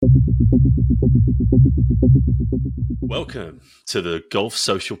Welcome to the Golf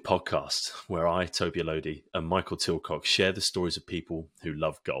Social Podcast, where I, Toby Lodi, and Michael Tilcock share the stories of people who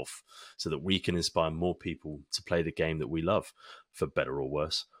love golf so that we can inspire more people to play the game that we love, for better or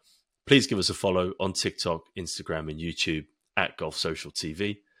worse. Please give us a follow on TikTok, Instagram, and YouTube at Golf Social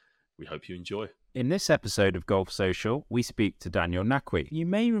TV. We hope you enjoy. In this episode of Golf Social, we speak to Danial Naqvi. You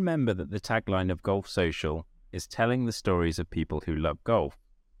may remember that the tagline of Golf Social is telling the stories of people who love golf.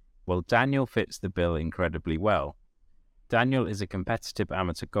 Well, Danial fits the bill incredibly well. Danial is a competitive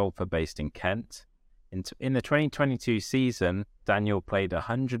amateur golfer based in Kent. In the 2022 season, Danial played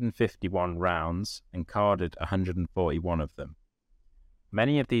 151 rounds and carded 141 of them.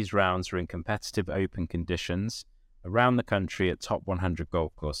 Many of these rounds were in competitive open conditions around the country at top 100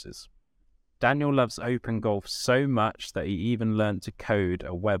 golf courses. Danial loves open golf so much that he even learnt to code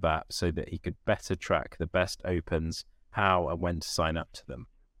a web app so that he could better track the best opens, how and when to sign up to them.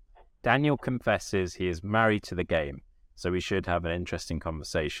 Danial confesses he is married to the game, so we should have an interesting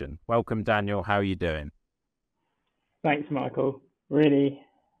conversation. Welcome, Danial. How are you doing? Thanks, Michael. Really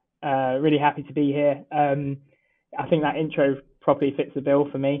happy to be here. I think that intro properly fits the bill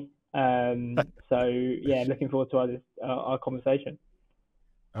for me. Looking forward to our conversation.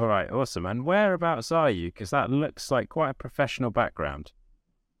 All right, awesome. And whereabouts are you? Because that looks like quite a professional background.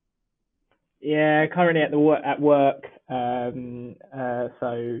 Yeah, currently at work.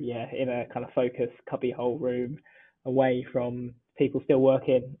 In a kind of focused cubbyhole room, away from people still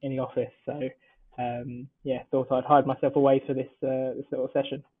working in the office. So, thought I'd hide myself away for this little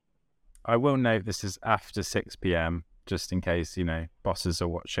session. I will note this is after 6 p.m, just in case, bosses are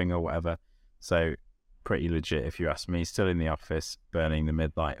watching or whatever. So, pretty legit if you ask me. Still in the office, burning the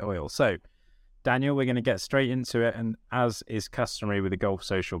midnight oil. So, Danial, we're going to get straight into it. And as is customary with the Golf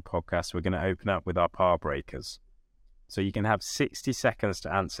Social podcast, we're going to open up with our par breakers. So you can have 60 seconds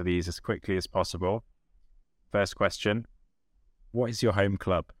to answer these as quickly as possible. First question, what is your home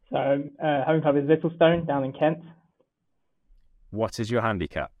club? So home club is Littlestone down in Kent. What is your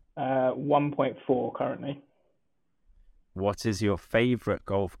handicap? 1.4 currently. What is your favourite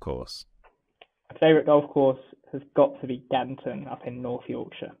golf course? My favourite golf course has got to be Ganton up in North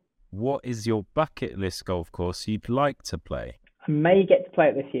Yorkshire. What is your bucket list golf course you'd like to play? I may get to play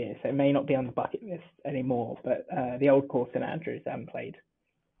it this year, so it may not be on the bucket list anymore, but the old course in Andrews I haven't played.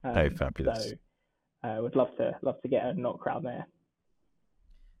 Fabulous. So I would love to get a knock round there.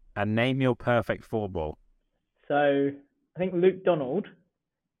 And name your perfect four ball. So I think Luke Donald,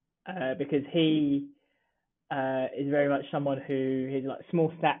 because he is very much someone who is like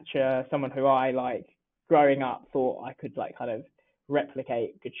small stature, someone who I like growing up thought I could like kind of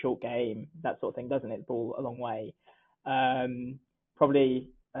replicate good short game, that sort of thing. Doesn't hit the ball a long way. Probably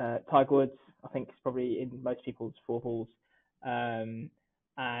Tiger Woods, I think, is probably in most people's four balls. And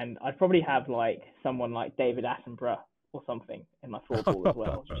I'd probably have like someone like David Attenborough or something in my four ball as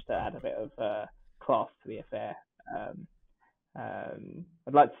well, just to add a bit of class to the affair.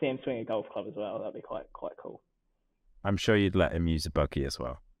 I'd like to see him swing a golf club as well. That'd be quite cool. I'm sure you'd let him use a buggy as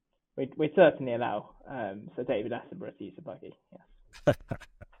well. We'd certainly allow so David Attenborough to use a buggy, yes.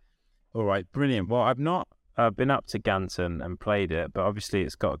 All right, brilliant. Well, I've not been up to Ganton and played it, but obviously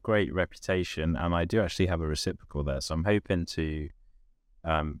it's got a great reputation, and I do actually have a reciprocal there, so I'm hoping to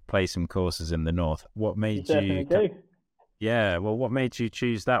play some courses in the north. What made you? Do. Yeah, well, what made you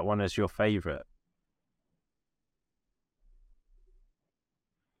choose that one as your favourite?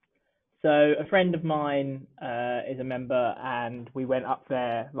 So a friend of mine is a member, and we went up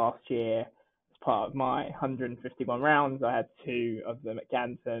there last year as part of my 151 rounds. I had 2 of them at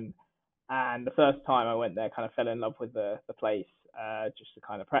Ganton, and the first time I went there, kind of fell in love with the place, just the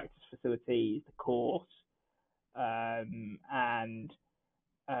kind of practice facilities, the course, and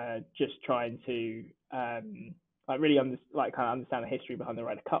just trying to really understand the history behind the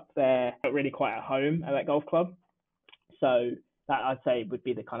Ryder Cup there. Felt really quite at home at that golf club, so that I'd say would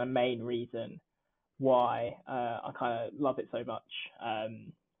be the kind of main reason why I kind of love it so much. I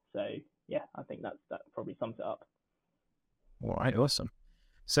think that probably sums it up. All right, awesome.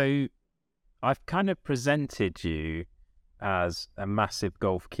 So I've kind of presented you as a massive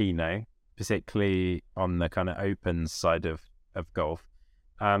golf keno, particularly on the kind of open side of golf.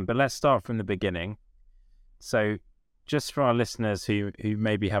 But let's start from the beginning. So just for our listeners who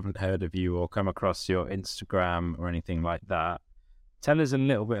maybe haven't heard of you or come across your Instagram or anything like that, tell us a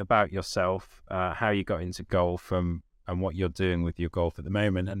little bit about yourself, how you got into golf and what you're doing with your golf at the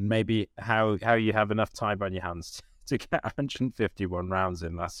moment, and maybe how you have enough time on your hands to get 151 rounds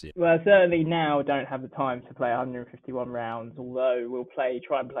in last year. Well, certainly now don't have the time to play 151 rounds, although we'll try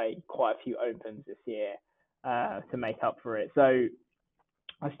and play quite a few opens this year to make up for it. So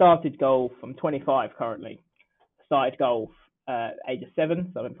I started golf. I'm 25 currently. Started golf age of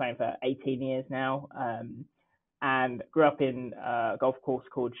 7, so I've been playing for 18 years now. And grew up in a golf course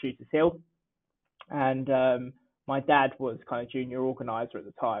called Shooters Hill. And my dad was kind of junior organizer at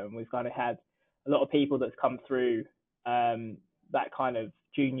the time, and we've kind of had a lot of people that's come through that kind of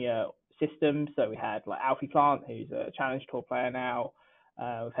junior system. So we had like Alfie Plant, who's a Challenge Tour player now.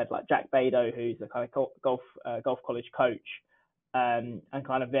 We've had like Jack Bado, who's a kind of golf college coach, and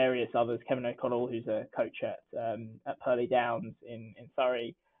kind of various others. Kevin O'Connell, who's a coach at Purley Downs in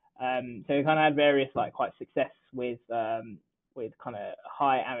Surrey. So we kind of had various like quite success with kind of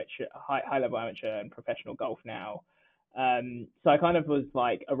high level amateur and professional golf now. So I kind of was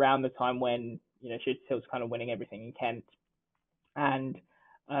like around the time when Shooters Hill was kind of winning everything in Kent, and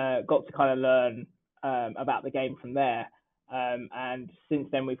got to kind of learn about the game from there. And since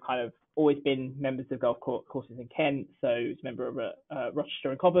then, we've kind of always been members of golf courses in Kent. So I was a member of Rochester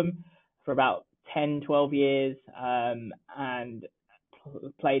and Cobham for about 10, 12 years, and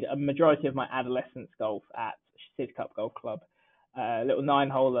played a majority of my adolescence golf at Sidcup Golf Club, a little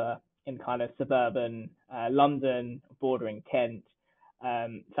 9-holer in kind of suburban London, bordering Kent.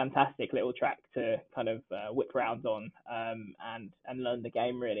 Fantastic little track to kind of whip round on and learn the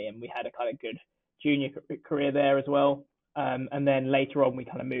game really. And we had a kind of good junior career there as well. And then later on, we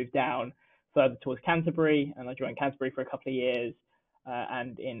kind of moved down further towards Canterbury, and I joined Canterbury for a couple of years.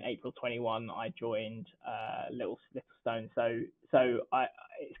 And in April 21, I joined Littlestone. So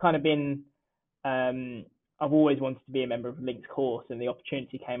it's kind of been, I've always wanted to be a member of Link's course, and the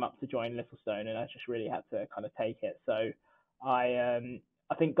opportunity came up to join Littlestone, and I just really had to kind of take it. So I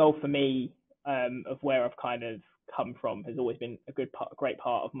think golf for me, of where I've kind of come from, has always been a great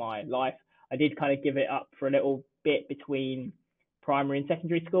part of my life. I did kind of give it up for a little bit between primary and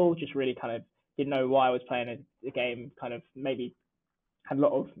secondary school, just really kind of didn't know why I was playing the game, kind of maybe had a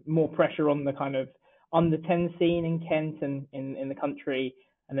lot of more pressure on the kind of under 10 scene in Kent and in the country,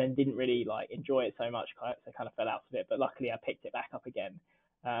 and then didn't really like enjoy it so much, so kind of fell out of it. But luckily I picked it back up again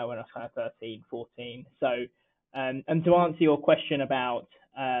when I was kind of 13, 14. So, and to answer your question about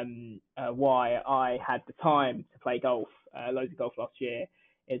why I had the time to play golf, loads of golf last year,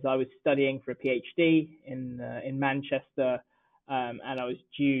 is I was studying for a PhD in Manchester, and I was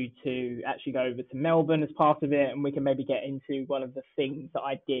due to actually go over to Melbourne as part of it, and we can maybe get into one of the things that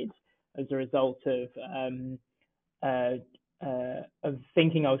I did as a result of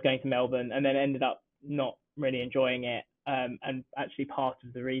thinking I was going to Melbourne, and then ended up not really enjoying it. And actually part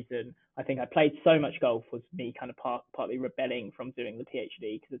of the reason I think I played so much golf was me kind of partly rebelling from doing the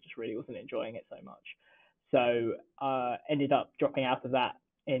PhD, because I just really wasn't enjoying it so much. So ended up dropping out of that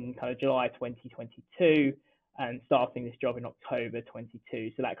in kind of July 2022 and starting this job in October 22.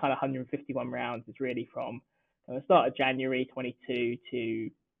 So that kind of 151 rounds is really from the start of January 22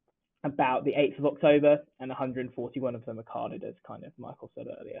 to about the 8th of October, and 141 of them are carded, as kind of Michael said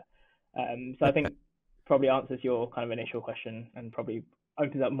earlier. So I think probably answers your kind of initial question and probably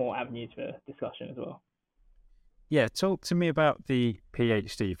opens up more avenues for discussion as well. Yeah, talk to me about the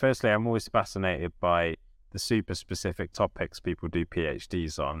PhD. Firstly, I'm always fascinated by the super specific topics people do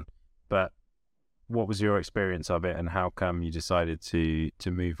PhDs on, but what was your experience of it, and how come you decided to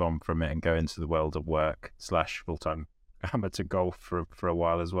move on from it and go into the world of work / full-time amateur golf for a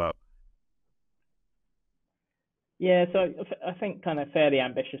while as well? Yeah, so I think kind of fairly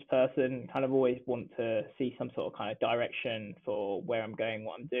ambitious person, kind of always want to see some sort of kind of direction for where I'm going,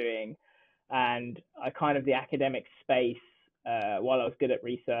 what I'm doing. And I kind of the academic space, while I was good at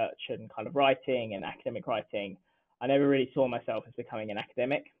research and kind of writing and academic writing, I never really saw myself as becoming an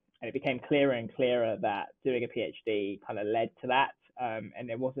academic. And it became clearer and clearer that doing a PhD kind of led to that. And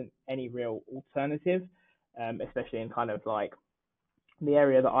there wasn't any real alternative, especially in kind of like the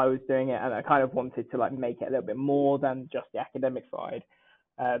area that I was doing it. And I kind of wanted to like make it a little bit more than just the academic side.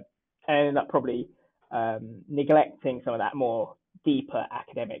 And ended up probably neglecting some of that more deeper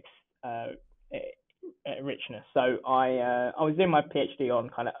academics richness. So I was doing my PhD on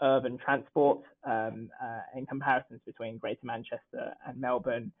kind of urban transport in comparisons between Greater Manchester and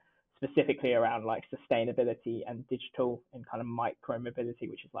Melbourne, specifically around like sustainability and digital and kind of micro mobility,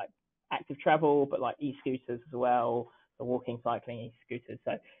 which is like active travel, but like e-scooters as well, the walking, cycling, e-scooters.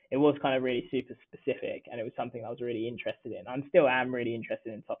 So it was kind of really super specific, and it was something I was really interested in. I still am really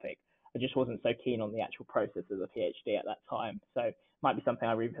interested in the topic. I just wasn't so keen on the actual process of the PhD at that time. So it might be something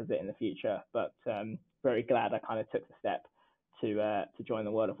I revisit in the future, but very glad I kind of took the step to join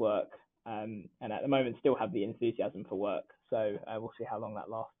the world of work. And at the moment still have the enthusiasm for work. So we'll see how long that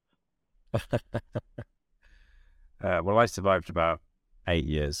lasts. Well, I survived about 8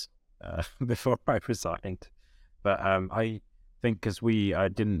 years before I resigned. But I think because I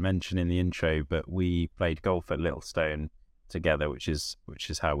didn't mention in the intro, but we played golf at Littlestone together, which is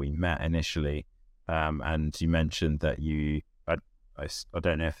how we met initially. And you mentioned that I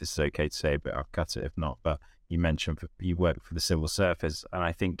don't know if this is okay to say, but I'll cut it if not. But you mentioned you work for the civil service, and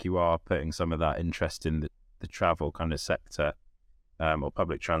I think you are putting some of that interest in the travel kind of sector, or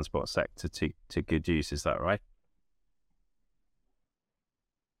public transport sector to good use. Is that right?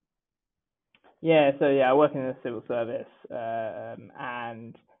 Yeah, so I work in the civil service,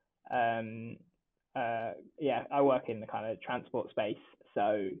 and um, I work in the kind of transport space.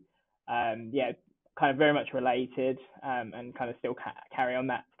 So kind of very much related, and kind of still carrying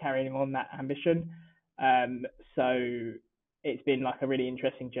on that ambition. Um, so it's been like a really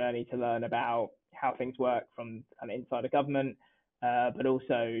interesting journey to learn about how things work from kind of inside of government, but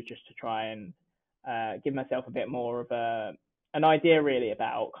also just to try and give myself a bit more of an idea really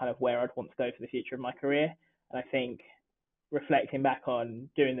about kind of where I'd want to go for the future of my career. And I think reflecting back on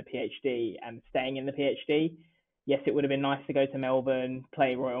doing the PhD and staying in the PhD, yes, it would have been nice to go to Melbourne,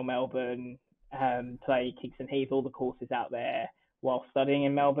 play Royal Melbourne, play Kingston Heath, all the courses out there while studying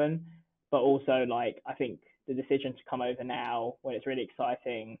in Melbourne. But also, like, I think the decision to come over now when it's really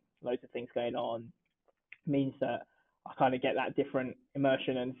exciting, loads of things going on, means that I kind of get that different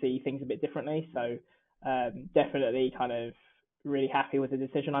immersion and see things a bit differently. So definitely kind of really happy with the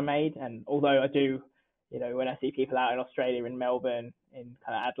decision I made. And although I do, when I see people out in Australia, in Melbourne, in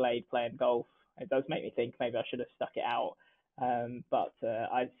kind of Adelaide playing golf, it does make me think maybe I should have stuck it out. But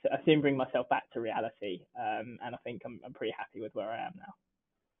I soon bring myself back to reality, and I think I'm pretty happy with where I am now.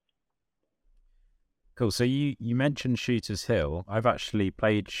 Cool. So you mentioned Shooters Hill. I've actually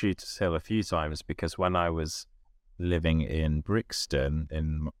played Shooters Hill a few times because when I was living in Brixton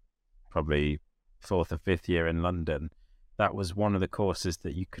in probably fourth or fifth year in London, that was one of the courses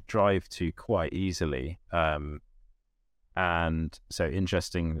that you could drive to quite easily. And so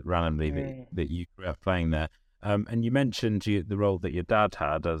interesting randomly that you grew up playing there. And you mentioned the role that your dad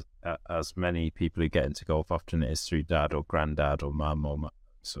had, as many people who get into golf often it is through dad or granddad or mum or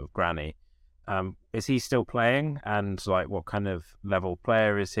sort of granny. Is he still playing? And like, what kind of level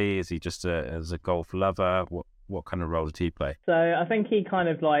player is he? Is he just as a golf lover? What kind of role did he play? So I think he kind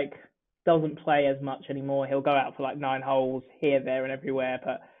of like doesn't play as much anymore. He'll go out for like 9 holes here, there, and everywhere,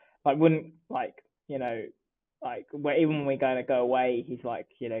 but like wouldn't like like even when we're going to go away, he's like,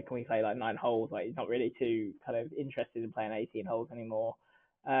 can we play like 9 holes? Like he's not really too kind of interested in playing 18 holes anymore.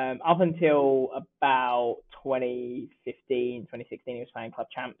 Up until about 2015, 2016, he was playing club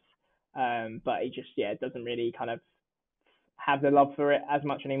champs. But he just doesn't really kind of have the love for it as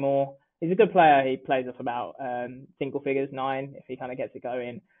much anymore. He's a good player. He plays off about single figures 9 if he kind of gets it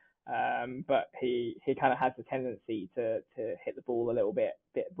going. But he kind of has the tendency to hit the ball a little bit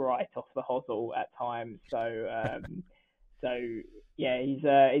bright off the hosel at times. So he's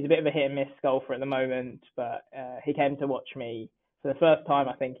a bit of a hit and miss golfer at the moment. But he came to watch me for the first time,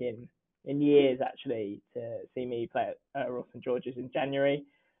 I think, in years actually, to see me play at Royal St George's in January,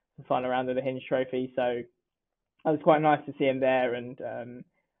 the final round of the Hinge Trophy. So it was quite nice to see him there, and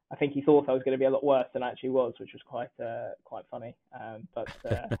I think he thought I was going to be a lot worse than I actually was, which was quite funny. But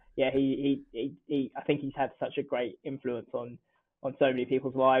I think he's had such a great influence on so many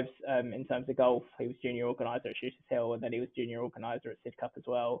people's lives in terms of golf. He was junior organizer at Shooters Hill, and then he was junior organizer at Sid Cup as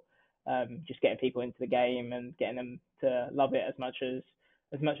well. Just getting people into the game and getting them to love it as much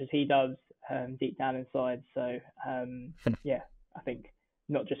as he does deep down inside. So I think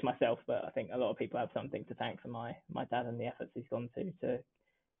not just myself, but I think a lot of people have something to thank for my dad and the efforts he's gone to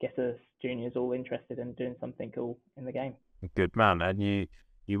get us juniors all interested in doing something cool in the game. Good man. And you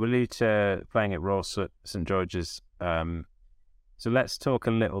allude to playing at Royal St George's. So let's talk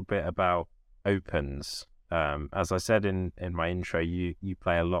a little bit about opens. As I said in my intro, you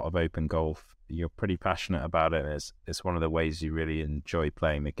play a lot of open golf. You're pretty passionate about it. It's one of the ways you really enjoy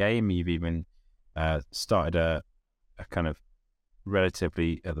playing the game. You've even started a kind of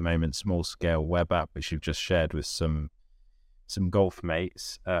relatively, at the moment, small scale web app, which you've just shared with some golf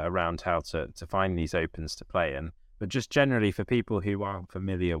mates around how to find these opens to play in. But just generally for people who aren't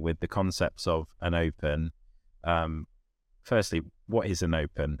familiar with the concepts of an open, firstly, what is an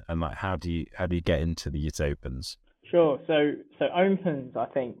open, and like how do you get into these opens? Sure. So opens, I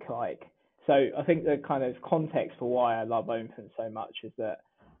think the kind of context for why I love opens so much is that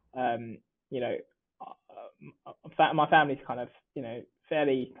my family's kind of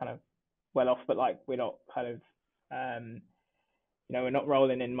fairly kind of well off, but like we're not kind of we're not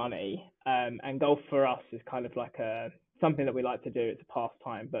rolling in money. And golf for us is kind of like something that we like to do. It's a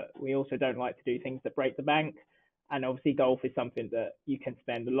pastime, but we also don't like to do things that break the bank. And obviously golf is something that you can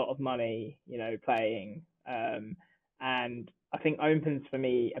spend a lot of money, playing. And I think Opens for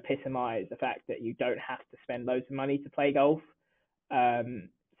me epitomise the fact that you don't have to spend loads of money to play golf.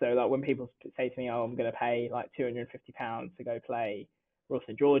 So like when people say to me, "Oh, I'm going to pay like £250 to go play Royal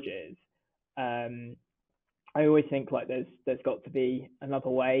St George's," I always think like there's got to be another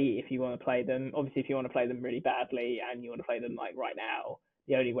way if you want to play them. Obviously, if you want to play them really badly and you want to play them like right now,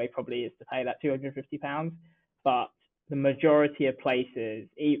 the only way probably is to pay that £250. But the majority of places,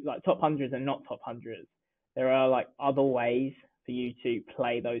 like top hundreds and not top hundreds, there are like other ways for you to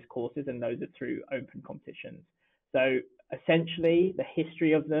play those courses, and those are through open competitions. So essentially, the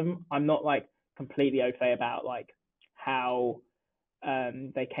history of them, I'm not like completely au fait about like how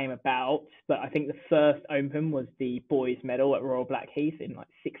they came about, but I think the first Open was the boys' medal at Royal Blackheath in like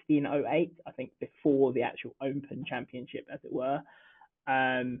 1608. I think before the actual Open Championship, as it were.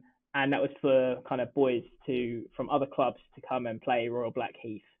 And that was for kind of boys from other clubs to come and play Royal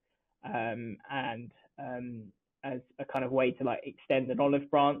Blackheath, and as a kind of way to like extend an olive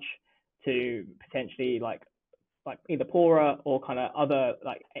branch to potentially like either poorer or kind of other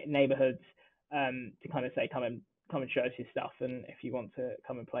like neighborhoods, to kind of say come and show us your stuff, and if you want to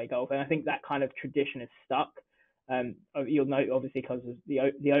come and play golf. And I think that kind of tradition is stuck. You'll note obviously because of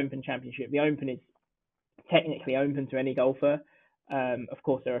the Open Championship, the Open is technically open to any golfer. Of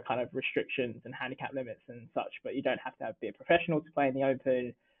course, there are kind of restrictions and handicap limits and such, but you don't have to be a professional to play in the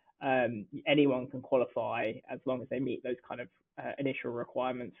Open. Anyone can qualify as long as they meet those kind of initial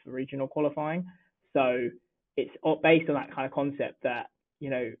requirements for regional qualifying. So it's based on that kind of concept that, you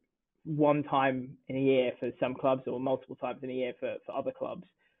know, one time in a year for some clubs or multiple times in a year for other clubs,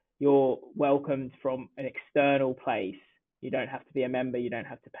 you're welcomed from an external place. You don't have to be a member. You don't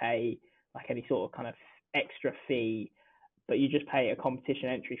have to pay like any sort of kind of extra fee, but you just pay a competition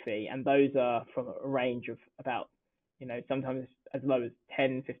entry fee. And those are from a range of about, you know, sometimes as low as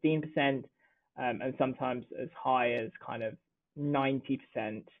 10, 15%, and sometimes as high as kind of 90%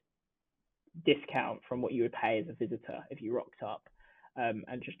 discount from what you would pay as a visitor if you rocked up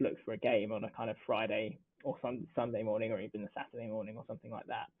and just looked for a game on a kind of Friday or Sunday morning, or even a Saturday morning or something like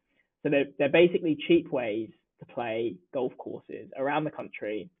that. So they're basically cheap ways to play golf courses around the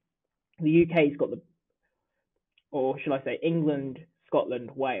country. The UK's got or should I say England,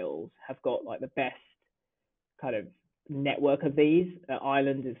 Scotland, Wales have got like the best kind of network of these.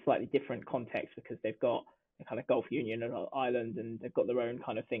 Ireland is slightly different context because they've got a kind of golf union of Ireland, and they've got their own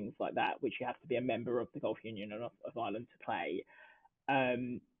kind of things like that, which you have to be a member of the golf union of Ireland to play.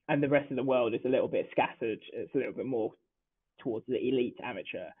 And the rest of the world is a little bit scattered. It's a little bit more towards the elite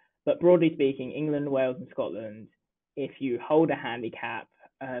amateur. But broadly speaking, England, Wales, and Scotland, if you hold a handicap,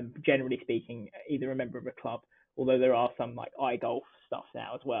 generally speaking, either a member of a club, although there are some like iGolf stuff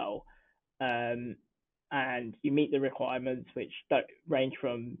now as well, and you meet the requirements, which don't range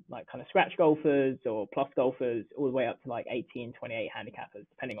from like kind of scratch golfers or plus golfers all the way up to like 18, 28 handicappers,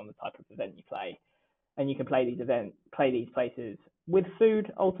 depending on the type of event you play. And you can play these places with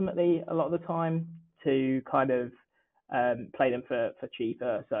food ultimately a lot of the time to kind of play them for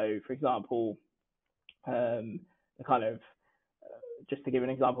cheaper. So for example, the kind of just to give an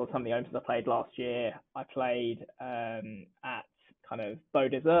example of some of the Opens I played last year, I played at kind of Beau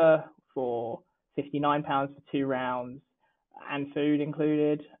d'Azur for £59 for 2 rounds and food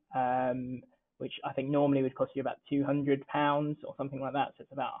included, which I think normally would cost you about £200 or something like that. So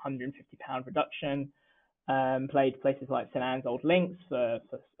it's about £150 reduction. Played places like St Anne's Old Links for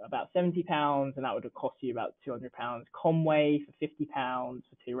about £70, and that would have cost you about £200. Conway for £50 for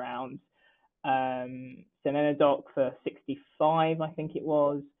 2 rounds. St Enedoc for 65, I think it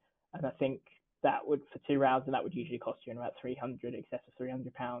was, and I think that would for 2 rounds, and that would usually cost you in about 300, excess of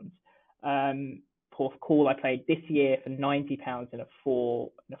 £300. Porth Call I played this year for £90 in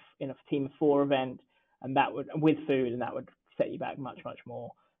a team of 4 event, and that would with food, and that would set you back much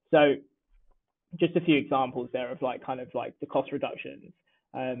more. So just a few examples there of like kind of like the cost reductions,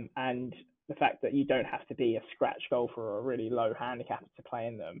 and the fact that you don't have to be a scratch golfer or a really low handicap to play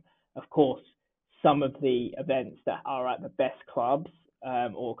in them. Of course, some of the events that are at the best clubs,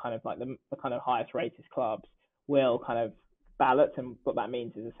 or kind of like the kind of highest rated clubs, will kind of ballot, and what that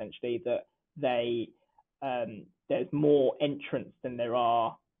means is essentially that there's more entrants than there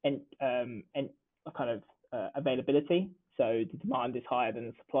are availability. So the demand is higher than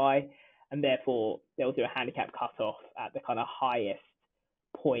the supply, and therefore they'll do a handicap cutoff at the kind of highest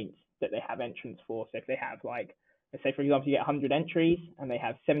points that they have entrants for. So if they have like, let's say for example, you get 100 entries and they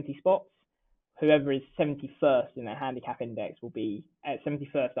have 70 spots, whoever is 71st in their handicap index will be at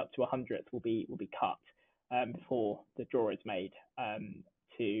 71st up to 100th will be cut before the draw is made,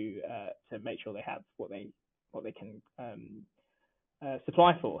 to make sure they have what they can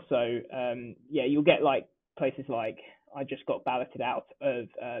supply for. So yeah, you'll get like places like, I just got balloted out of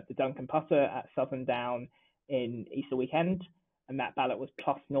the Duncan Putter at Southern Down in Easter weekend, and that ballot was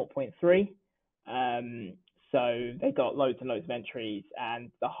plus 0.3. So they got loads and loads of entries, and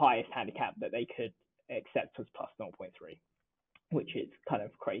the highest handicap that they could accept was plus 0.3, which is kind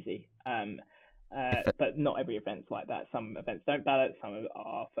of crazy. But not every event's like that. Some events don't ballot, some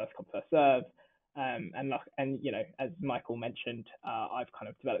are first come, first serve. And you know, as Michael mentioned, I've kind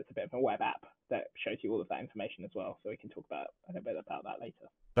of developed a bit of a web app that shows you all of that information as well. So we can talk about a little bit about that later.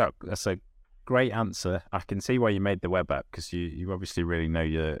 That's a great answer. I can see why you made the web app, because you obviously really know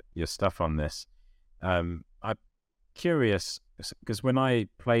your stuff on this. I'm curious because when I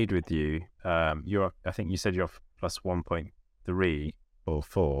played with you, I think you said you're plus 1.3 or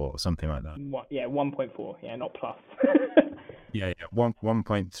 4 or something like that. 1.4. Yeah, not plus. Yeah,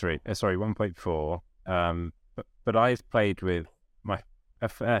 1.3. Sorry, 1.4. But I've played with a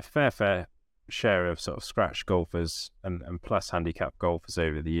fair share of sort of scratch golfers and plus handicap golfers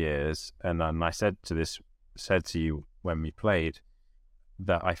over the years, and I said to you when we played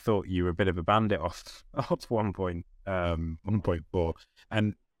that I thought you were a bit of a bandit off 1.4,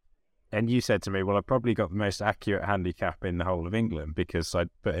 and you said to me, well, I probably got the most accurate handicap in the whole of England because I'd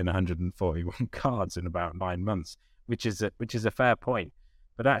put in 141 cards in about 9 months, which is a fair point.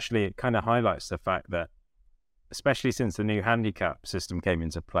 But actually, it kind of highlights the fact that, especially since the new handicap system came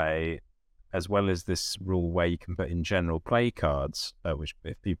into play, as well as this rule where you can put in general play cards, which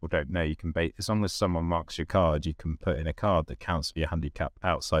if people don't know, you can as long as someone marks your card, you can put in a card that counts for your handicap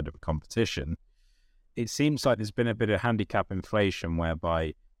outside of a competition. It seems like there's been a bit of handicap inflation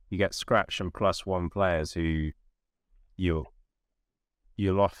whereby you get scratch and plus 1 players who you'll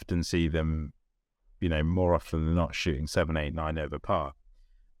often see them, you know, more often than not shooting 7, 8, 9 over par.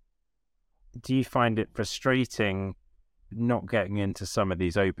 Do you find it frustrating not getting into some of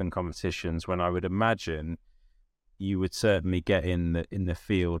these open competitions when I would imagine you would certainly get in the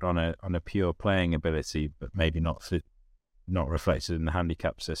field on a pure playing ability, but maybe not reflected in the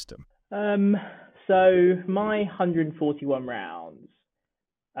handicap system? So my 141 rounds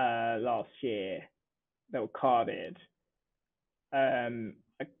last year that were carded,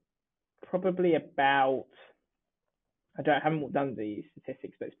 probably about, I haven't done the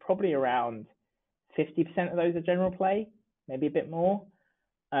statistics, but it's probably around 50% of those are general play, maybe a bit more.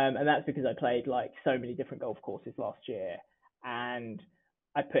 And that's because I played like so many different golf courses last year, and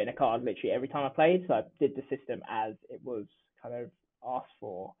I put in a card literally every time I played. So I did the system as it was kind of asked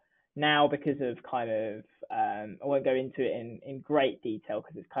for. Now, because of kind of, I won't go into it in great detail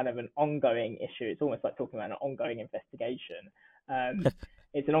because it's kind of an ongoing issue. It's almost like talking about an ongoing investigation.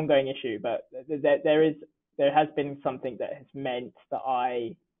 It's an ongoing issue, but there has been something that has meant that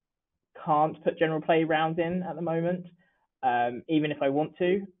I can't put general play rounds in at the moment, even if I want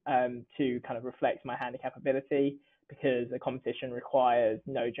to kind of reflect my handicap ability, because the competition requires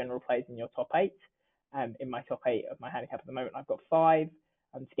no general plays in your top 8. In my top 8 of my handicap at the moment, I've got 5.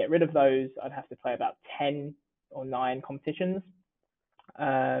 To get rid of those, I'd have to play about 10 or 9 competitions.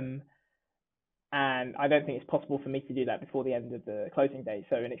 And I don't think it's possible for me to do that before the end of the closing day.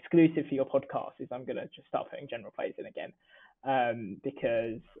 So an exclusive for your podcast is I'm going to just start putting general plays in again,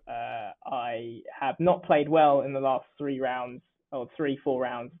 because I have not played well in the last 3 rounds or 4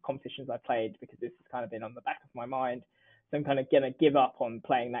 rounds of competitions I played, because this has kind of been on the back of my mind. So I'm kind of going to give up on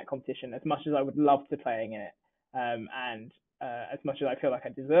playing that competition, as much as I would love to playing in it. And as much as I feel like I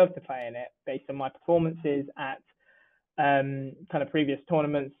deserve to play in it based on my performances at kind of previous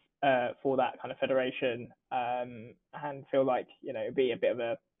tournaments for that kind of federation, and feel like, you know, it'd be a bit of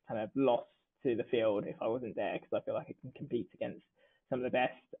a kind of loss to the field if I wasn't there, because I feel like I can compete against some of the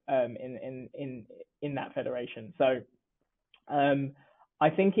best in that federation. So I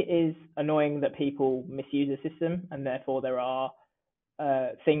think it is annoying that people misuse the system, and therefore there are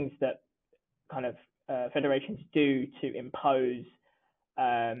things that kind of federations do to impose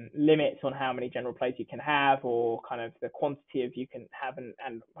limits on how many general plays you can have, or kind of the quantity of you can have, and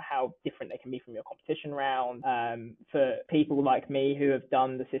how different they can be from your competition round. For people like me who have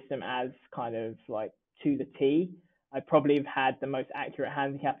done the system as kind of like to the T, I probably have had the most accurate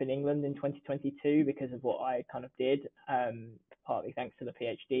handicap in England in 2022 because of what I kind of did, partly thanks to the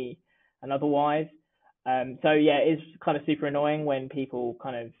PhD and otherwise. So yeah, it's kind of super annoying when people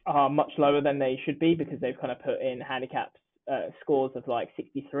kind of are much lower than they should be, because they've kind of put in handicaps scores of like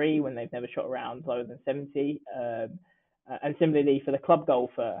 63 when they've never shot around lower than 70. And similarly for the club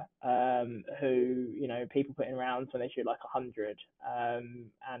golfer, who, you know, people put in rounds when they shoot like 100,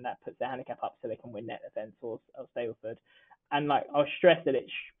 and that puts their handicap up so they can win net events or Stableford. And like, I'll stress that it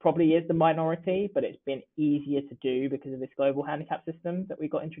probably is the minority, but it's been easier to do because of this global handicap system that we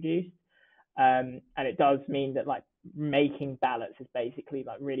got introduced. And it does mean that like making ballots is basically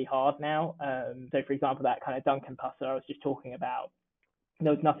like really hard now. So for example, that kind of Duncan putter I was just talking about,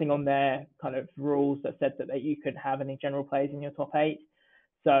 there was nothing on their kind of rules that said that you could have any general plays in your top 8.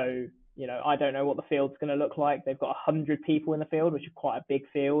 So, I don't know what the field's going to look like. They've got 100 people in the field, which is quite a big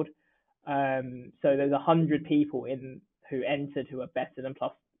field. So there's 100 people who entered who are better than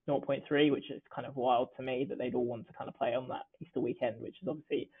plus 0.3, which is kind of wild to me that they'd all want to kind of play on that Easter weekend, which is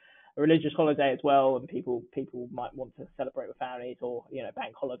obviously a religious holiday as well, and people might want to celebrate with families or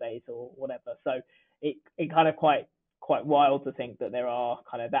bank holidays or whatever. So it kind of quite wild to think that there are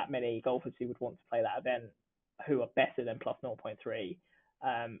kind of that many golfers who would want to play that event who are better than plus 0.3.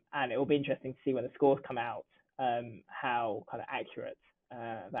 And it will be interesting to see when the scores come out, how kind of accurate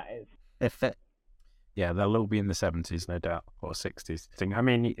that is. Yeah, they'll all be in the 70s, no doubt, or 60s. I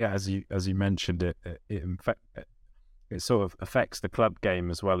mean, as you mentioned, it sort of affects the club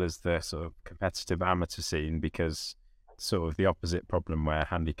game as well as the sort of competitive amateur scene, because sort of the opposite problem where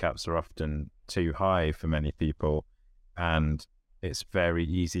handicaps are often too high for many people, and it's very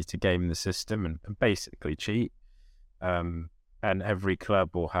easy to game the system and basically cheat. And every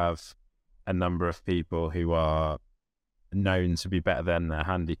club will have a number of people who are known to be better than their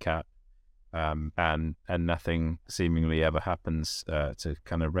handicap, and nothing seemingly ever happens to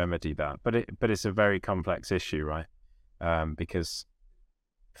kind of remedy that. But it's a very complex issue, right? Because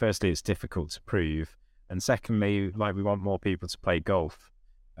firstly, it's difficult to prove, and secondly, like, we want more people to play golf,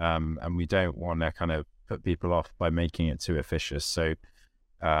 and we don't want to kind of put people off by making it too officious. So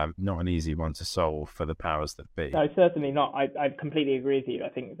not an easy one to solve for the powers that be. No, certainly not. I completely agree with you. I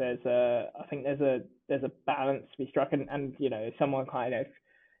think there's a balance to be struck, and someone kind of,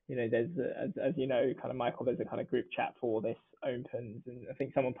 there's as you know, kind of Michael, there's a kind of group chat for this Opens, and I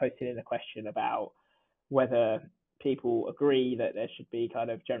think someone posted in a question about whether people agree that there should be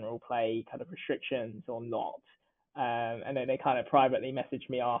kind of general play kind of restrictions or not. And then they kind of privately messaged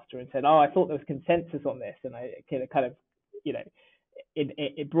me after and said, I thought there was consensus on this. And I kind of,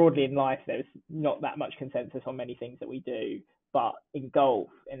 it broadly in life, there's not that much consensus on many things that we do. But in golf,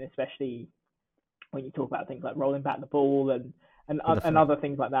 and especially when you talk about things like rolling back the ball and other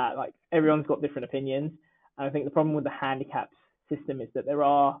things like that, like, everyone's got different opinions. And I think the problem with the handicaps system is that there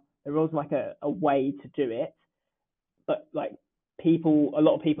is like a way to do it, but like a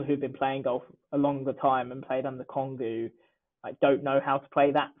lot of people who've been playing golf a longer time and played under Kongu, like, don't know how to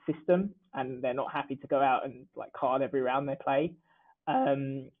play that system, and they're not happy to go out and like card every round they play.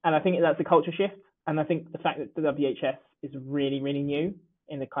 And I think that's a culture shift. And I think the fact that the WHS is really, really new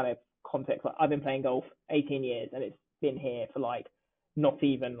in the kind of context, like, I've been playing golf 18 years and it's been here for like not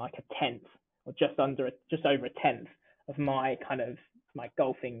even like a tenth, or just over a tenth of my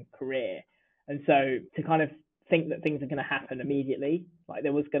golfing career. And so to kind of think that things are going to happen immediately, like,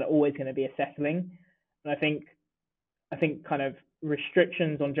 there was always going to be a settling. And I think kind of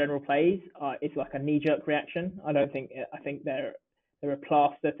restrictions on general plays it's like a knee-jerk reaction. I think they're a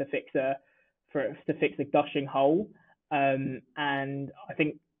plaster to fix a gushing hole. And I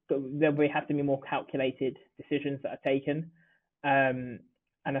think there will have to be more calculated decisions that are taken. And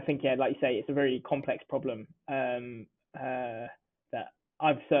I think, yeah, like you say, it's a very complex problem that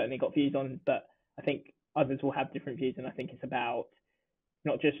I've certainly got views on, but I think others will have different views. And I think it's about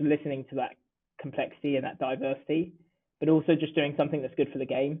not just listening to that complexity and that diversity, but also just doing something that's good for the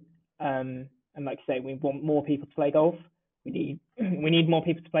game. And like you say, we want more people to play golf. We need more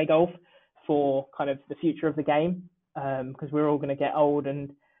people to play golf for kind of the future of the game, because we're all going to get old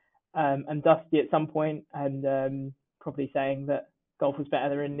and dusty at some point, and probably saying that golf was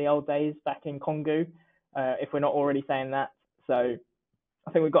better in the old days back in Kongu, if we're not already saying that. So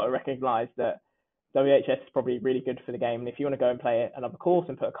I think we've got to recognise that WHS is probably really good for the game. And if you want to go and play another course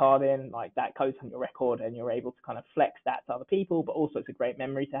and put a card in, like, that goes on your record and you're able to kind of flex that to other people, but also it's a great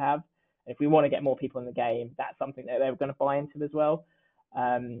memory to have. And if we want to get more people in the game, that's something that they're going to buy into as well.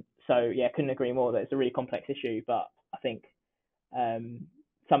 So yeah, couldn't agree more that it's a really complex issue, but I think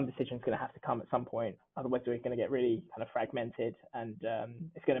some decisions going to have to come at some point. Otherwise, we're going to get really kind of fragmented, and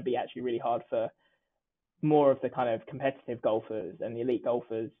it's going to be actually really hard for more of the kind of competitive golfers and the elite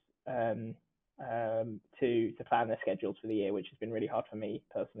golfers to plan their schedules for the year, which has been really hard for me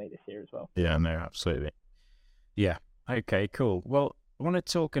personally this year as well. Yeah, no, absolutely. Yeah. Okay, cool. Well, I want to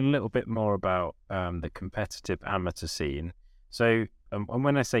talk a little bit more about the competitive amateur scene. So, and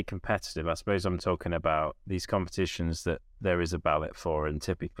when I say competitive, I suppose I'm talking about these competitions that there is a ballot for, and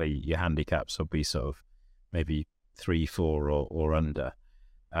typically your handicaps will be sort of maybe 3, 4 or under.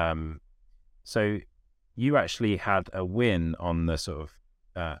 So you actually had a win on the sort of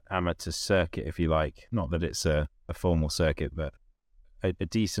amateur circuit, if you like. Not that it's a formal circuit, but a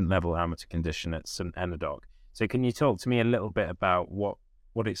decent level amateur condition at St Enedoc. So can you talk to me a little bit about what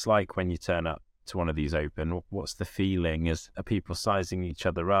it's like when you turn up to one of these Open? What's the feeling? Are people sizing each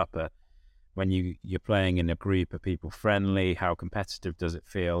other up? When you're playing in a group, are people friendly? How competitive does it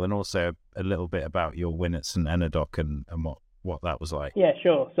feel? And also a little bit about your win at St Enedoc and what that was like. Yeah,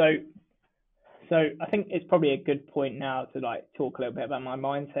 sure. So I think it's probably a good point now to like talk a little bit about my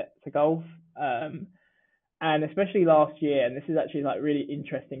mindset to golf. And especially last year, and this is actually like really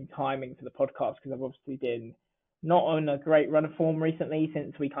interesting timing for the podcast because I've obviously been not on a great run of form recently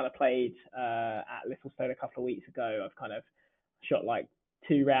since we kind of played at Littlestone a couple of weeks ago. I've kind of shot like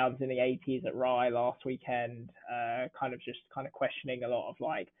 2 rounds in the 80s at Rye last weekend, kind of questioning a lot of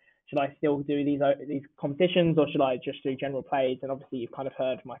like, should I still do these competitions or should I just do general plays? And obviously you've kind of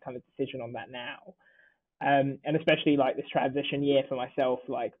heard my kind of decision on that now. And especially like this transition year for myself,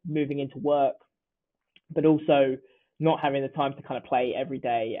 like moving into work, but also not having the time to kind of play every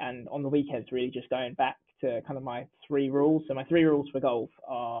day. And on the weekends, really just going back to kind of my 3 rules. So my 3 rules for golf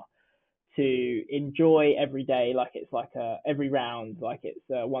are to enjoy every day like it's like every round like it's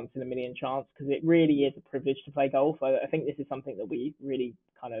a once in a million chance, because it really is a privilege to play golf. I think this is something that we really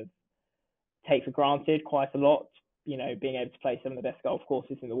kind of take for granted quite a lot, you know, being able to play some of the best golf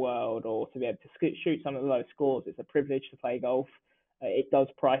courses in the world or to be able to shoot some of the lowest scores. It's a privilege to play golf. It does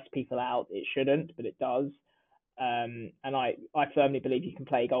price people out. It shouldn't, but it does. And I firmly believe you can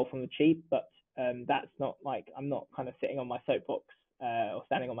play golf on the cheap, but that's not like, I'm not kind of sitting on my soapbox or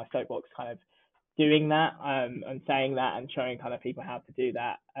standing on my soapbox kind of doing that and saying that and showing kind of people how to do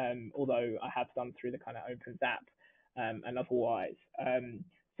that, although I have done through the kind of Opens app and otherwise.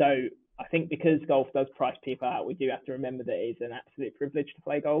 So I think because golf does price people out, we do have to remember that it is an absolute privilege to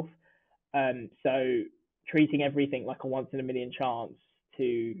play golf. So treating everything like a once in a million chance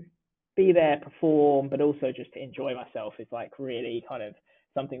to be there, perform, but also just to enjoy myself is like really kind of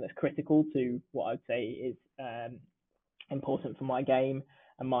something that's critical to what I'd say is important for my game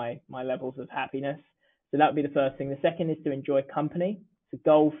and my levels of happiness. So that would be the first thing. The second is to enjoy company. So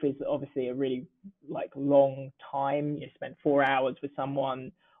golf is obviously a really like long time. You spend 4 hours with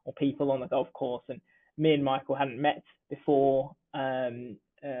someone or people on the golf course, and me and Michael hadn't met before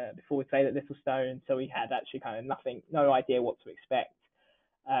we played at Littlestone, so we had actually kind of no idea what to expect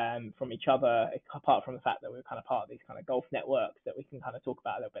from each other, apart from the fact that we were kind of part of these kind of golf networks that we can kind of talk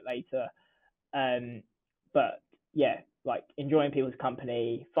about a little bit later. But yeah, like enjoying people's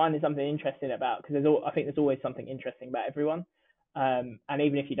company, finding something interesting about, because I think there's always something interesting about everyone. And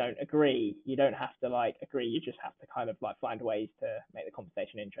even if you don't agree, you don't have to like agree. You just have to kind of like find ways to make the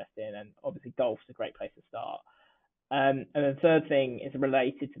conversation interesting. And obviously, golf's a great place to start. And the third thing is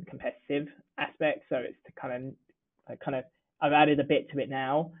related to the competitive aspect. So it's to kind of I've added a bit to it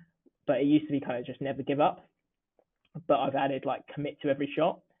now, but it used to be kind of just never give up. But I've added like commit to every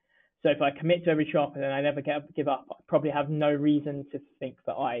shot. So if I commit to every shot and then I never give up, I probably have no reason to think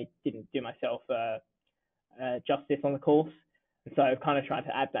that I didn't do myself justice on the course. And so I've kind of tried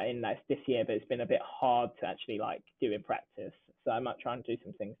to add that in this year, but it's been a bit hard to actually like do in practice. So I might try and do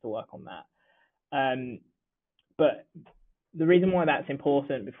some things to work on that. But the reason why that's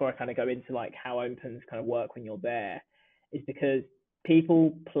important before I kind of go into like how Opens kind of work when you're there is because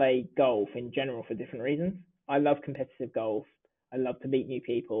people play golf in general for different reasons. I love competitive golf. I love to meet new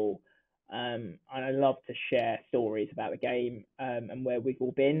people. And I love to share stories about the game and where we've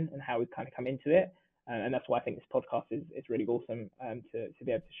all been and how we've kind of come into it. And that's why I think this podcast is really awesome to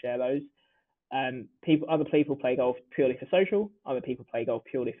be able to share those. Other people play golf purely for social. Other people play golf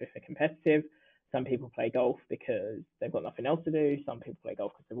purely for competitive. Some people play golf because they've got nothing else to do. Some people play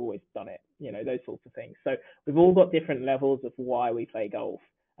golf because they've always done it, you know, those sorts of things. So we've all got different levels of why we play golf.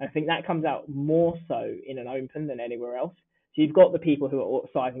 And I think that comes out more so in an Open than anywhere else. So you've got the people who are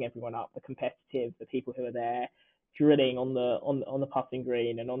sizing everyone up, the competitive, the people who are there drilling on the putting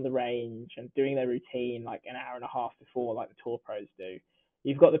green and on the range and doing their routine like an hour and a half before, like the tour pros do.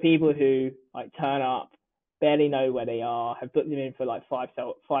 You've got the people who like turn up, barely know where they are, have booked them in for like five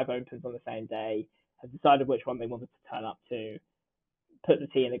Opens on the same day, have decided which one they wanted to turn up to, put the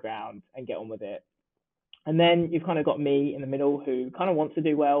tee in the ground and get on with it. And then you've kind of got me in the middle who kind of wants to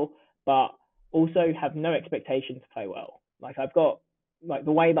do well, but also have no expectation to play well. Like I've got like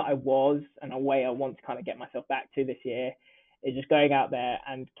the way that I was and a way I want to kind of get myself back to this year is just going out there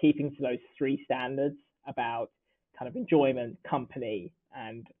and keeping to those 3 standards about kind of enjoyment, company,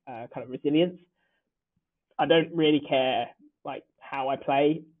 and kind of resilience. I don't really care like how I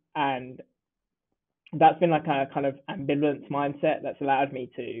play, and that's been like a kind of ambivalence mindset that's allowed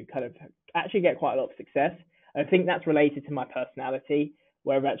me to kind of actually get quite a lot of success. I think that's related to my personality,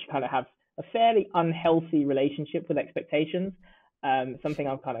 where I actually kind of have a fairly unhealthy relationship with expectations. something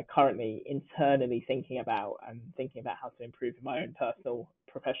I'm kind of currently internally thinking about and thinking about how to improve in my own personal,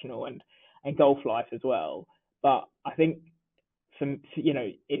 professional, and golf life as well. But I think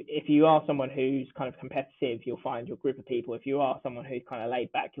if you are someone who's kind of competitive, you'll find your group of people. If you are someone who's kind of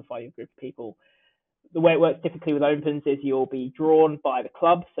laid back, you'll find your group of people. The way it works typically with opens is you'll be drawn by the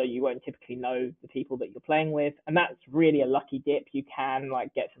club, so you won't typically know the people that you're playing with, and that's really a lucky dip. You can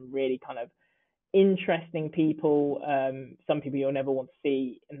like get some really kind of interesting people, some people you'll never want to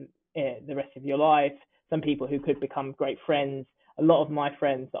see in the rest of your life, some people who could become great friends. A lot of my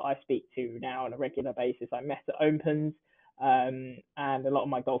friends that I speak to now on a regular basis I met at opens, and a lot of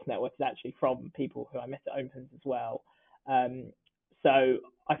my golf network is actually from people who I met at opens as well. So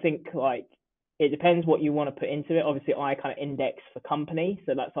I think like it depends what you want to put into it. Obviously, I kind of index for company,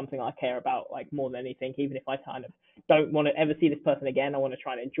 so that's something I care about like more than anything. Even if I kind of don't want to ever see this person again, I want to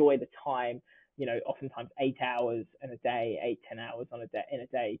try and enjoy the time. Oftentimes 8 hours in a day, 8-10 hours in a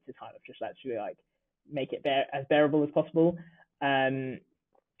day to kind of just actually like make it as bearable as possible. And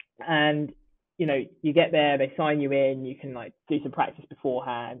you get there, they sign you in, you can like do some practice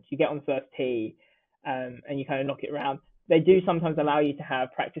beforehand, you get on the first tee, and you kind of knock it around. They do sometimes allow you to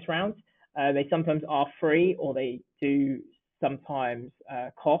have practice rounds. They sometimes are free, or they do sometimes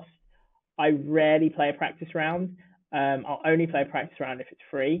cost. I rarely play a practice round. I'll only play a practice round if it's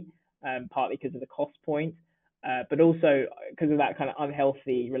free, partly because of the cost point, but also because of that kind of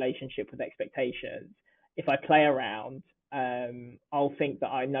unhealthy relationship with expectations. If I play around, I'll think that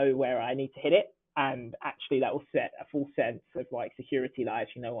I know where I need to hit it, and actually that will set a full sense of like security that I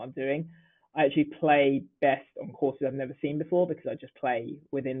actually know what I'm doing. I actually play best on courses I've never seen before because I just play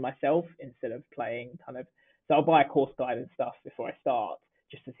within myself instead of playing so I'll buy a course guide and stuff before I start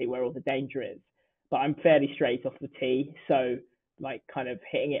just to see where all the danger is. But I'm fairly straight off the tee, so like kind of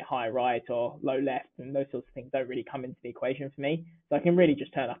hitting it high right or low left and those sorts of things don't really come into the equation for me. So I can really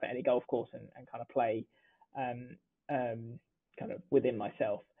just turn up at any golf course and kind of play kind of within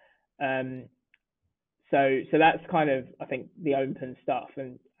myself. So that's kind of, I think, the open stuff.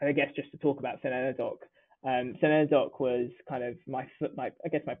 And I guess just to talk about St. Enodoc, St. Enodoc was kind of my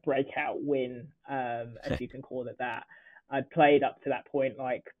breakout win, as you can call it that. I'd played up to that point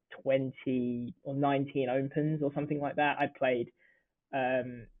like 20 or 19 opens or something like that. I'd played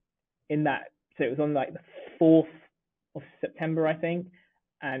in that, so it was on like the 4th of September, I think.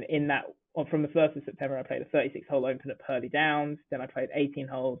 And in that, from the 1st of September, I played a 36-hole open at Purley Downs. Then I played 18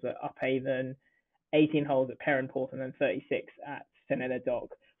 holes at Uphaven, 18 holes at Perranporth, and then 36 at St. Enodoc.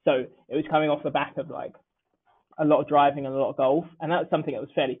 So it was coming off the back of like a lot of driving and a lot of golf. And that's something that was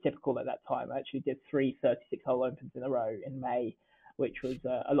fairly typical at that time. I actually did 3 36-hole opens in a row in May, which was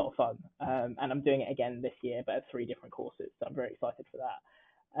a lot of fun. And I'm doing it again this year, but at 3 different courses. So I'm very excited for that.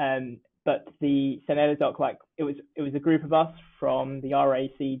 But the St. Enodoc, like it was a group of us from the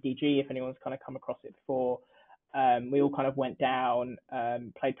RACDG, if anyone's kind of come across it before. We all kind of went down,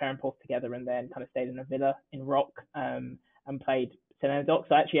 played Perranporth together, and then kind of stayed in a villa in Rock and played St. Enodoc.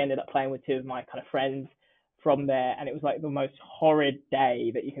 So I actually ended up playing with 2 of my kind of friends from there, and it was like the most horrid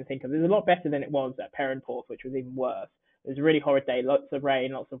day that you can think of. It was a lot better than it was at Perranporth, which was even worse. It was a really horrid day, lots of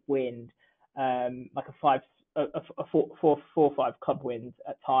rain, lots of wind, like a 4-5 club wind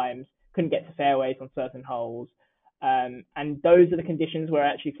at times. Couldn't get to fairways on certain holes. And those are the conditions where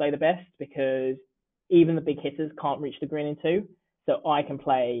I actually play the best, because even the big hitters can't reach the green in 2. So I can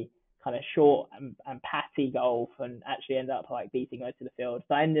play kind of short and patty golf and actually end up like beating most of the field.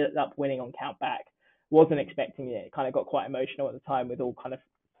 So I ended up winning on count back. Wasn't expecting it. Kind of got quite emotional at the time with all kind of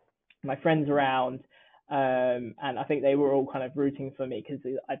my friends around. And I think they were all kind of rooting for me because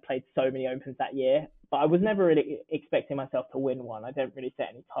I played so many opens that year. But I was never really expecting myself to win one. I don't really set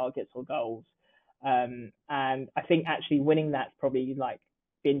any targets or goals. And I think actually winning that's probably like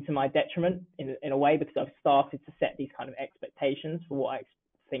been to my detriment in a way, because I've started to set these kind of expectations for what I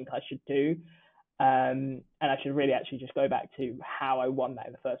think I should do. And I should really actually just go back to how I won that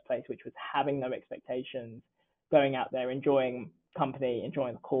in the first place, which was having no expectations, going out there, enjoying company,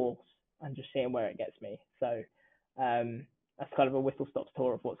 enjoying the course, and just seeing where it gets me. So that's kind of a whistle-stop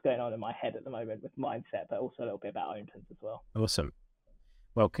tour of what's going on in my head at the moment with mindset, but also a little bit about opens as well. Awesome.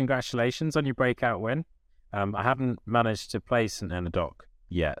 Well, congratulations on your breakout win. I haven't managed to play St. Enodoc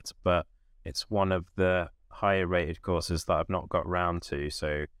yet, but it's one of the higher rated courses that I've not got round to,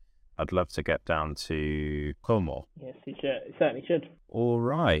 so I'd love to get down to Colmore. Yes, you should. You certainly should. All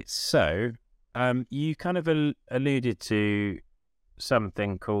right. So you kind of alluded to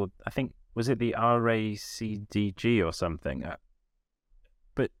something called, I think, was it the RACDG or something?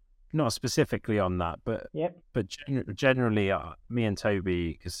 But not specifically on that. But yep. But generally, me and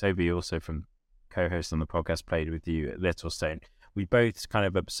Toby, because Toby also from co-host on the podcast, played with you at Littlestone. we both kind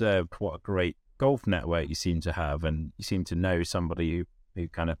of observed what a great golf network you seem to have, and you seem to know somebody who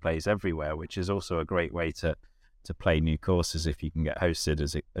kind of plays everywhere, which is also a great way to play new courses if you can get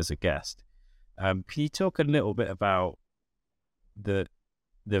hosted as a guest. Can you talk a little bit about the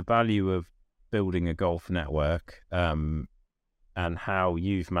value of building a golf network, and how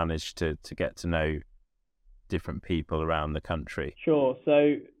you've managed to get to know different people around the country? Sure.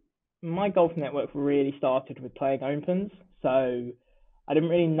 So my golf network really started with playing opens. So I didn't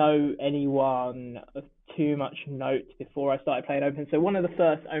really know anyone of too much note before I started playing opens. So one of the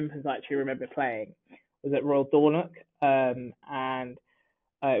first opens I actually remember playing was at Royal Dornoch, and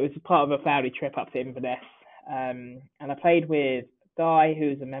it was part of a family trip up to Inverness. And I played with a guy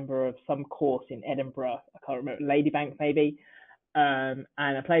who's a member of some course in Edinburgh. I can't remember, Ladybank maybe. And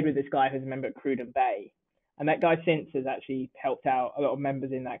I played with this guy who's a member at Cruden Bay. And that guy since has actually helped out a lot of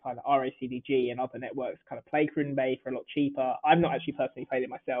members in that kind of RACDG and other networks kind of play Cruden Bay for a lot cheaper. I've not actually personally played it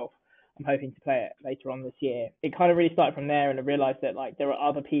myself. I'm hoping to play it later on this year. It kind of really started from there, and I realized that like there are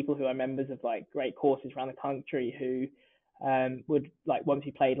other people who are members of like great courses around the country who would, like, once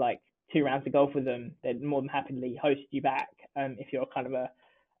you played like 2 rounds of golf with them, they'd more than happily host you back if you're kind of a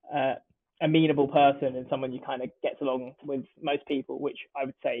amenable person and someone you kind of gets along with most people, which I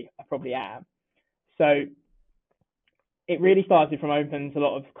would say I probably am. So it really started from opens. A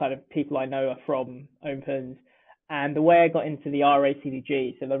lot of kind of people I know are from opens, and the way I got into the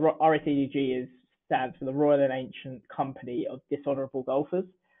RACDG, so the RACDG stands for the Royal and Ancient Company of Dishonourable Golfers.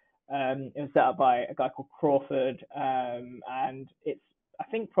 It was set up by a guy called Crawford, and it's, I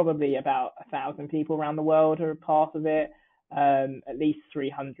think, probably about 1,000 people around the world are a part of it. At least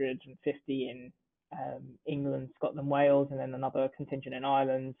 350 in England, Scotland, Wales, and then another contingent in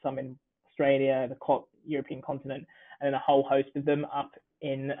Ireland, some in Australia, the European continent, and then a whole host of them up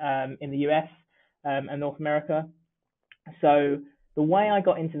in the US and North America. So the way I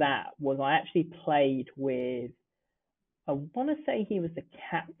got into that was I actually played with, I want to say he was the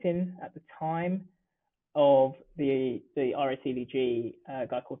captain at the time of the RACDG, a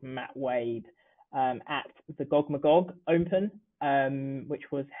guy called Matt Wade, at the Gog Open,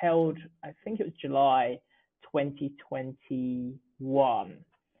 which was held, I think it was July 2021.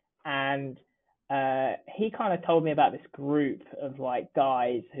 And he kind of told me about this group of like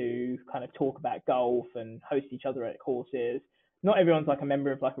guys who kind of talk about golf and host each other at courses. Not everyone's like a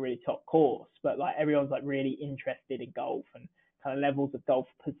member of like a really top course, but like everyone's like really interested in golf, and kind of levels of golf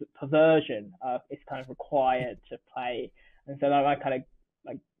perversion is kind of required to play. And so like, my kind of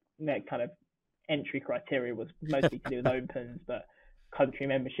like that kind of entry criteria was mostly to do with opens, but country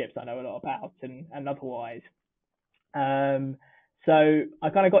memberships I know a lot about and otherwise. So I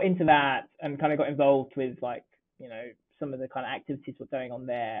kind of got into that and kind of got involved with like, you know, some of the kind of activities that were going on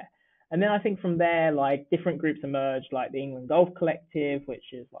there. And then I think from there, like different groups emerged, like the England Golf Collective,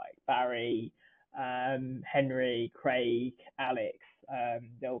 which is like Barry, Henry, Craig, Alex,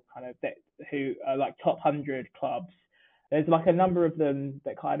 they'll kind of, who are like top 100 clubs. There's like a number of them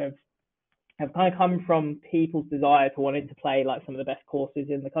that kind of have kind of come from people's desire to wanting to play like some of the best courses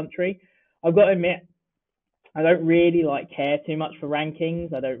in the country. I've got to admit, I don't really like care too much for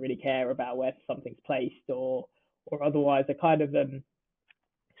rankings. I don't really care about where something's placed or otherwise. I kind of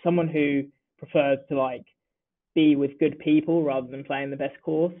someone who prefers to like be with good people rather than playing the best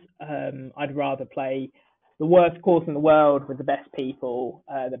course. I'd rather play the worst course in the world with the best people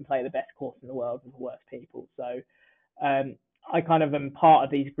than play the best course in the world with the worst people. So I kind of am part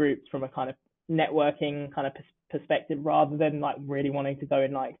of these groups from a kind of networking kind of perspective, rather than like really wanting to go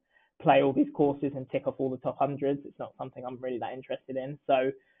and like play all these courses and tick off all the top hundreds. It's not something I'm really that interested in.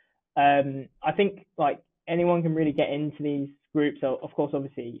 So I think like anyone can really get into these groups. So of course,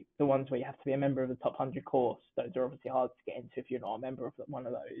 obviously the ones where you have to be a member of the top 100 course, those are obviously hard to get into if you're not a member of one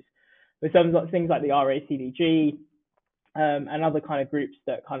of those. But some things like the RACDG and other kind of groups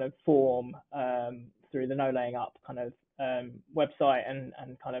that kind of form through the No Laying Up kind of website and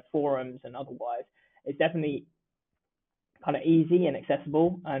kind of forums and otherwise, it's definitely kind of easy and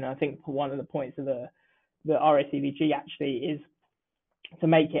accessible. And I think one of the points of the RACDG actually is to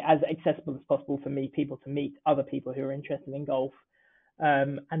make it as accessible as possible for people to meet other people who are interested in golf,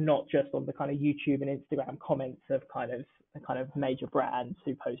 and not just on the kind of YouTube and Instagram comments of kind of major brands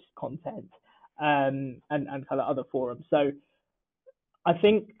who post content, and kind of other forums. So I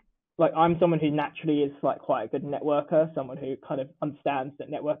think like I'm someone who naturally is like quite a good networker, someone who kind of understands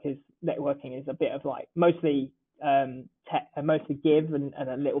that networking is a bit of like mostly give and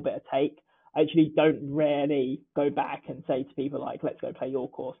a little bit of take. I actually don't rarely go back and say to people like, let's go play your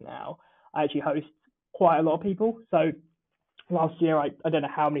course now. I actually host quite a lot of people. So last year, I don't know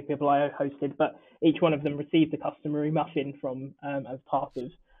how many people I hosted, but each one of them received a customary muffin from as part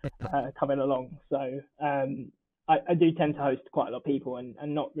of coming along. So I do tend to host quite a lot of people and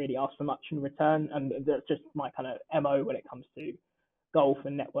not really ask for much in return, and that's just my kind of MO when it comes to golf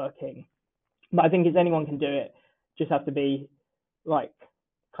and networking. But I think if anyone can do it, just have to be like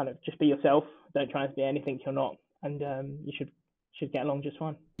kind of just be yourself. Don't try to be anything you're not, and you should get along just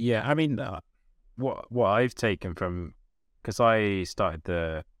fine. Yeah, I mean, what I've taken from, because I started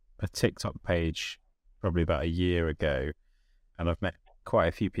a TikTok page probably about a year ago, and I've met quite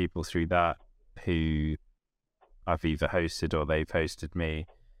a few people through that who I've either hosted or they've hosted me.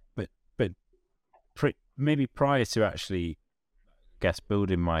 But maybe prior to actually, I guess,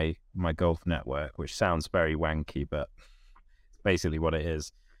 building my golf network, which sounds very wanky, but it's basically what it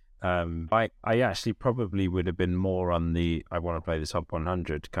is. I actually probably would have been more on the I want to play the top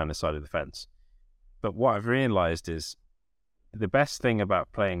 100 kind of side of the fence. But what I've realized is the best thing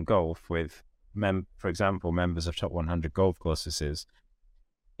about playing golf with, for example, members of top 100 golf courses is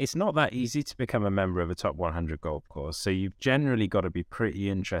it's not that easy to become a member of a top 100 golf course. So you've generally got to be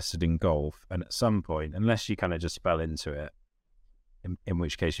pretty interested in golf. And at some point, unless you kind of just fell into it, in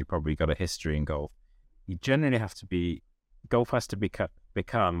which case you probably got a history in golf, you generally have to be, golf has to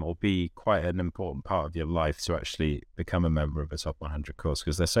become or be quite an important part of your life to actually become a member of a top 100 course,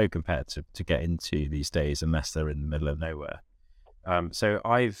 because they're so competitive to get into these days unless they're in the middle of nowhere. So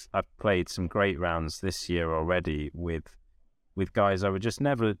I've played some great rounds this year already with guys I would just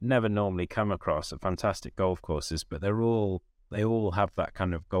never normally come across at fantastic golf courses, but they all have that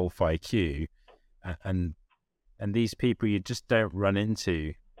kind of golf IQ, and these people you just don't run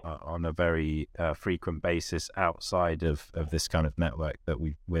into on a very frequent basis outside of this kind of network that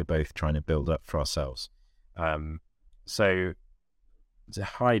we're both trying to build up for ourselves. So to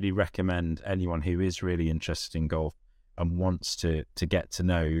highly recommend anyone who is really interested in golf and wants to get to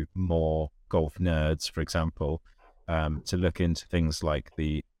know more golf nerds, for example, to look into things like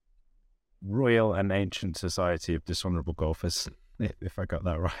the Royal and Ancient Society of Dishonourable Golfers, if I got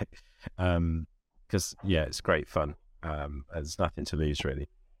that right. Because, yeah, it's great fun. There's nothing to lose, really.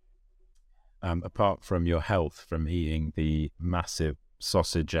 Apart from your health from eating the massive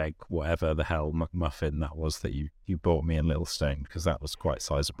sausage, egg, whatever the hell muffin that was that you bought me in Littlestone, because that was quite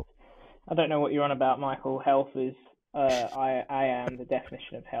sizable. I don't know what you're on about, Michael. Health is, I am the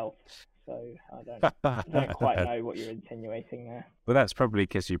definition of health. So I don't quite know what you're insinuating there. Well, that's probably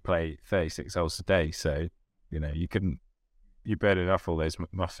because you play 36 holes a day, so you burn off all those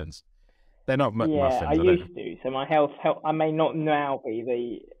muffins. They're not muffins. I used to. So my health. I may not now be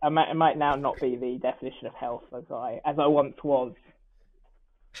the. I might now not be the definition of health as I once was.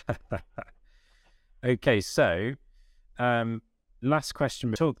 Okay, so last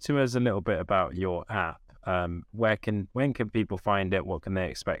question. Talk to us a little bit about your app. When can people find it? What can they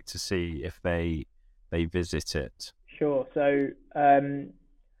expect to see if they visit it? Sure. So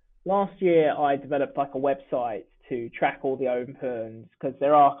last year I developed like a website to track all the opens, because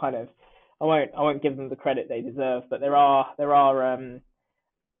there are kind of, I won't give them the credit they deserve, but there are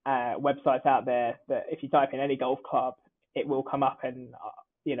websites out there that if you type in any golf club, it will come up and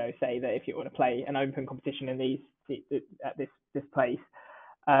say that if you want to play an open competition in at this place,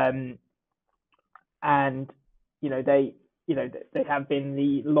 and they have been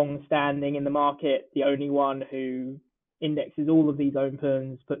the long standing in the market, the only one who indexes all of these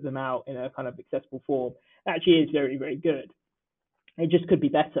opens, put them out in a kind of accessible form. Actually is very, very good. It just could be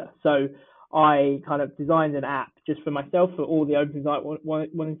better. So I kind of designed an app just for myself for all the opens I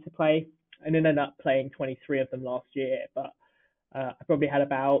wanted to play, and ended up playing 23 of them last year. But I probably had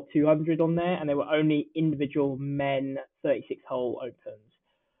about 200 on there, and they were only individual men 36-hole opens.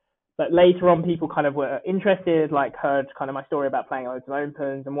 But later on, people kind of were interested, like heard kind of my story about playing loads of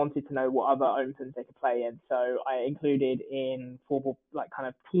opens and wanted to know what other opens they could play in. So I included in four like kind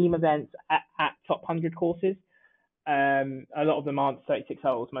of team events at top 100 courses. A lot of them aren't 36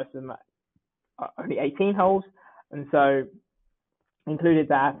 holes. Most of them are only 18 holes. And so included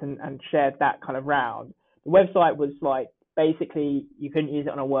that and shared that kind of round. The website was like, basically you couldn't use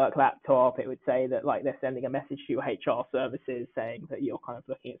it on a work laptop. It would say that like they're sending a message to your HR services saying that you're kind of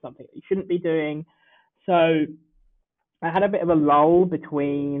looking at something that you shouldn't be doing. So I had a bit of a lull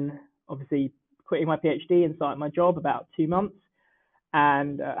between obviously quitting my PhD and starting my job, about 2 months.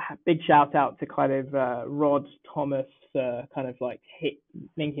 And big shout out to kind of Rod Thomas kind of like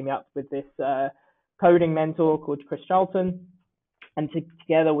linking me up with this coding mentor called Chris Charlton. And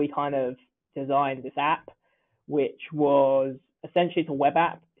together we kind of designed this app, which was essentially a web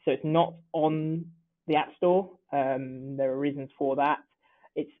app. So it's not on the App Store. There are reasons for that.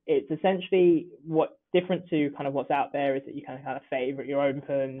 it's essentially what different to kind of what's out there is that you kind of favorite your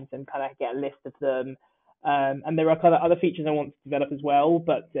opens and kind of get a list of them. And there are kind of other features I want to develop as well,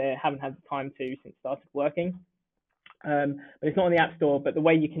 but haven't had the time to since started working. But it's not on the App Store. But the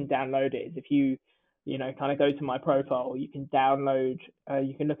way you can download it is if you kind of go to my profile, you can download,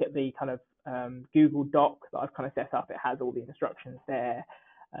 you can look at the kind of Google Doc that I've kind of set up. It has all the instructions there.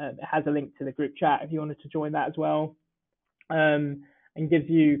 It has a link to the group chat if you wanted to join that as well. And gives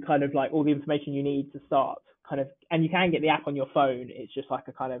you kind of like all the information you need to start kind of, and you can get the app on your phone. It's just like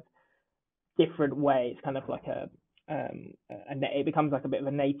a kind of different way. It's kind of like it becomes like a bit of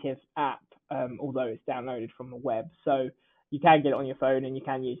a native app, although it's downloaded from the web. So you can get it on your phone and you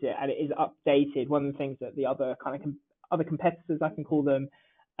can use it, and it is updated. One of the things that the other kind of other competitors, I can call them,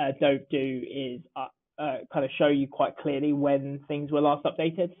 don't do is kind of show you quite clearly when things were last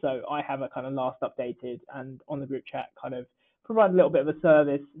updated. So I have a kind of last updated, and on the group chat kind of provide a little bit of a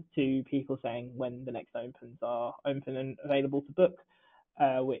service to people saying when the next opens are open and available to book,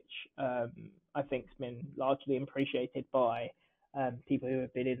 which I think's been largely appreciated by people who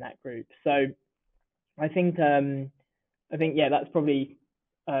have been in that group. So I think yeah, that's probably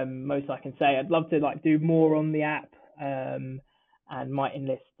most I can say. I'd love to like do more on the app, and might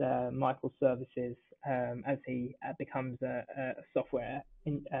enlist Michael's services as he becomes a software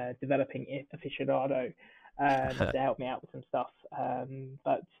developing aficionado to help me out with some stuff.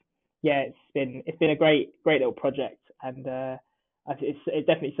 But yeah, it's been a great little project, and it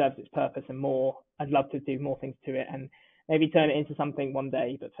definitely serves its purpose and more. I'd love to do more things to it and maybe turn it into something one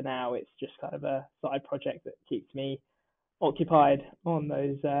day, but for now it's just kind of a side project that keeps me occupied on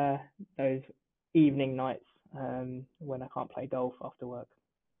those evening nights when I can't play golf after work.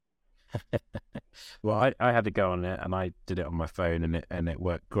 Well, I had to go on it, and I did it on my phone, and it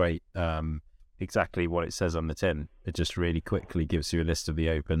worked great. Exactly what it says on the tin. It just really quickly gives you a list of the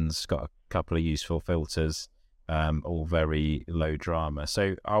opens. Got a couple of useful filters, all very low drama.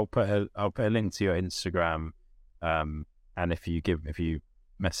 So I'll put a link to your Instagram, and if you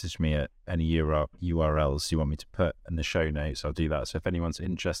message me at any URLs you want me to put in the show notes, I'll do that. So if anyone's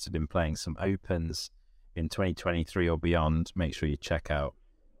interested in playing some opens in 2023 or beyond, make sure you check out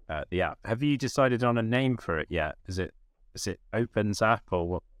the app. Have you decided on a name for it yet? Is it Opens app,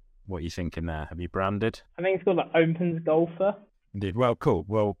 or what are you thinking there? Have you branded? I think it's called the Opens Golfer. Indeed. Well, cool.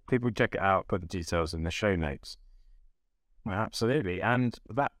 Well, people check it out, put the details in the show notes. Well, absolutely. And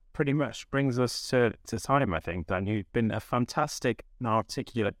that pretty much brings us to time, I think, Dan. You've been a fantastic and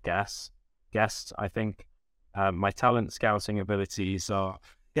articulate guest. I think my talent scouting abilities are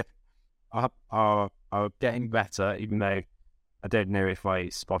getting better, even though I don't know if I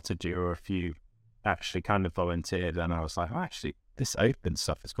spotted you or if you actually kind of volunteered, and I was like, oh, actually, this open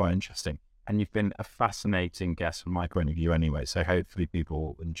stuff is quite interesting. And you've been a fascinating guest from my point of view anyway, so hopefully people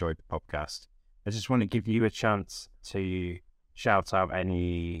will enjoy the podcast. I just want to give you a chance to shout out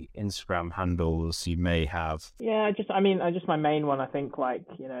any Instagram handles you may have. Yeah, just my main one, I think, like,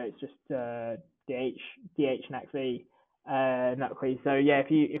 it's just DH Naqvi, Naqvi. So yeah,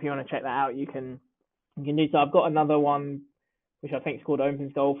 if you want to check that out, you can do so. I've got another one which I think is called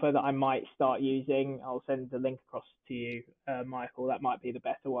Opens Golfer that I might start using. I'll send the link across to you, Michael. That might be the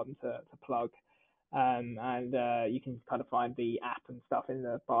better one to plug. And you can kind of find the app and stuff in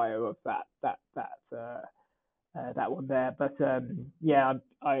the bio of that one there. But yeah,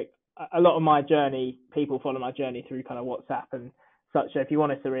 a lot of my journey, people follow my journey through kind of WhatsApp and such. So if you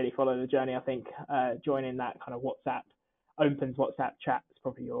want us to really follow the journey, I think joining that kind of Opens WhatsApp chat is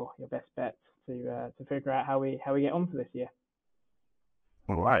probably your best bet to figure out how we get on for this year.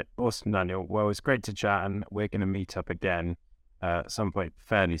 All right, awesome, Daniel. Well, it's great to chat, and we're going to meet up again at some point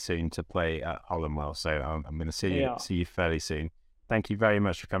fairly soon to play at Hollandwell. So I'm going to see you fairly soon. Thank you very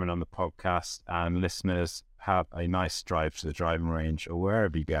much for coming on the podcast, and listeners, have a nice drive to the driving range or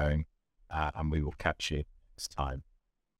wherever you're going, and we will catch you next time.